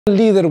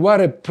Leader,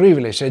 what a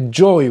privilege, a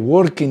joy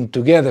working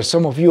together.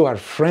 Some of you are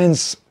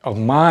friends of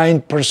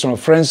mine, personal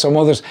friends. Some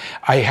others,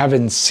 I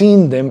haven't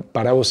seen them,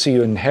 but I will see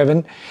you in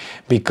heaven,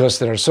 because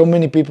there are so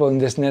many people in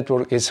this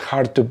network. It's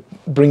hard to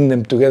bring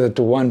them together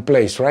to one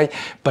place, right?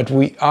 But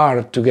we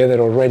are together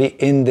already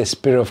in the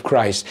Spirit of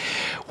Christ.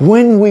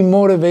 When we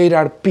motivate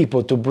our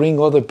people to bring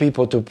other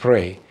people to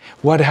pray,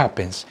 what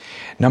happens?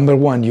 Number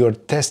one, you're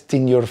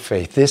testing your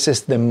faith. This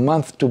is the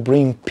month to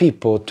bring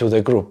people to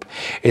the group.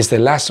 It's the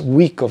last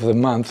week of the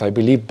month, I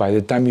believe, by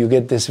the time you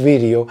get this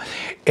video,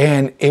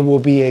 and it will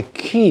be a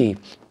key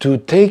to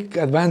take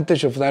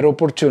advantage of that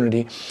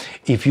opportunity.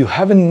 If you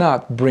haven't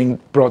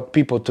brought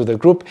people to the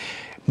group,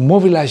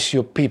 mobilize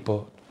your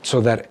people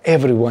so that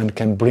everyone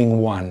can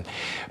bring one.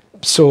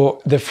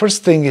 So the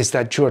first thing is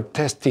that you are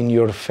testing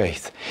your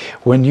faith.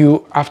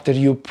 After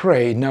you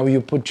pray, now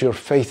you put your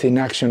faith in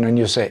action and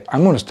you say,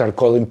 I'm going to start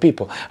calling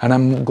people, and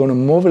I'm going to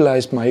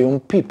mobilize my own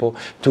people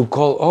to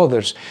call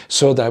others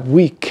so that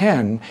we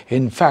can,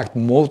 in fact,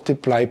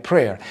 multiply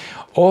prayer.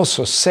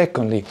 Also,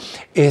 secondly,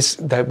 is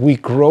that we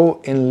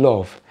grow in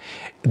love.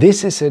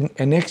 This is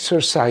an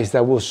exercise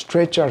that will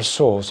stretch our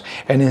souls,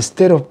 and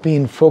instead of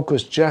being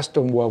focused just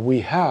on what we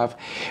have,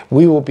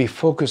 we will be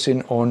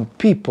focusing on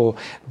people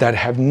that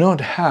have not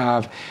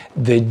had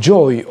the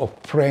joy of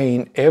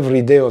praying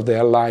every day of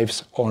their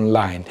lives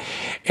online.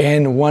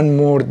 And one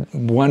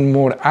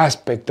more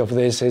aspect of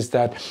this is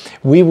that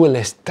we will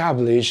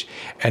establish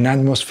an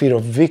atmosphere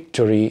of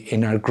victory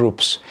in our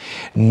groups,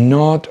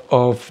 not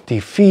of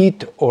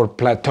defeat or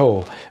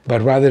plateau,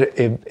 but rather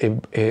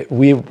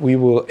we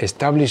will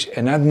establish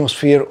an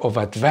atmosphere of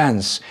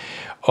advance,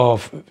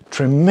 of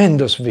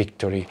tremendous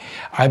victory.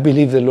 I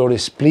believe the Lord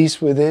is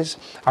pleased with this.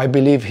 I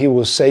believe He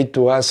will say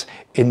to us,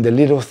 in the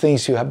little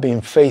things you have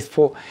been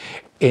faithful,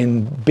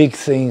 in big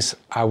things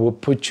I will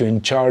put you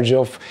in charge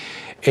of.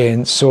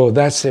 And so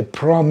that's a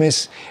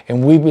promise,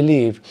 and we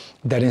believe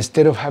that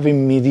instead of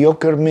having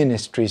mediocre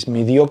ministries,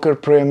 mediocre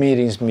prayer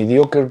meetings,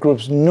 mediocre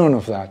groups, none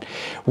of that,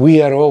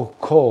 we are all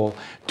called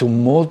to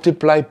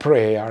multiply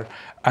prayer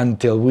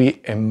until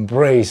we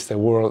embrace the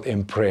world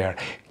in prayer.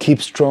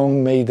 Keep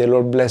strong. May the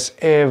Lord bless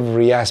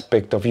every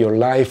aspect of your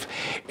life,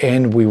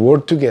 and we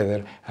work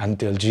together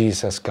until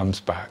Jesus comes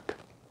back.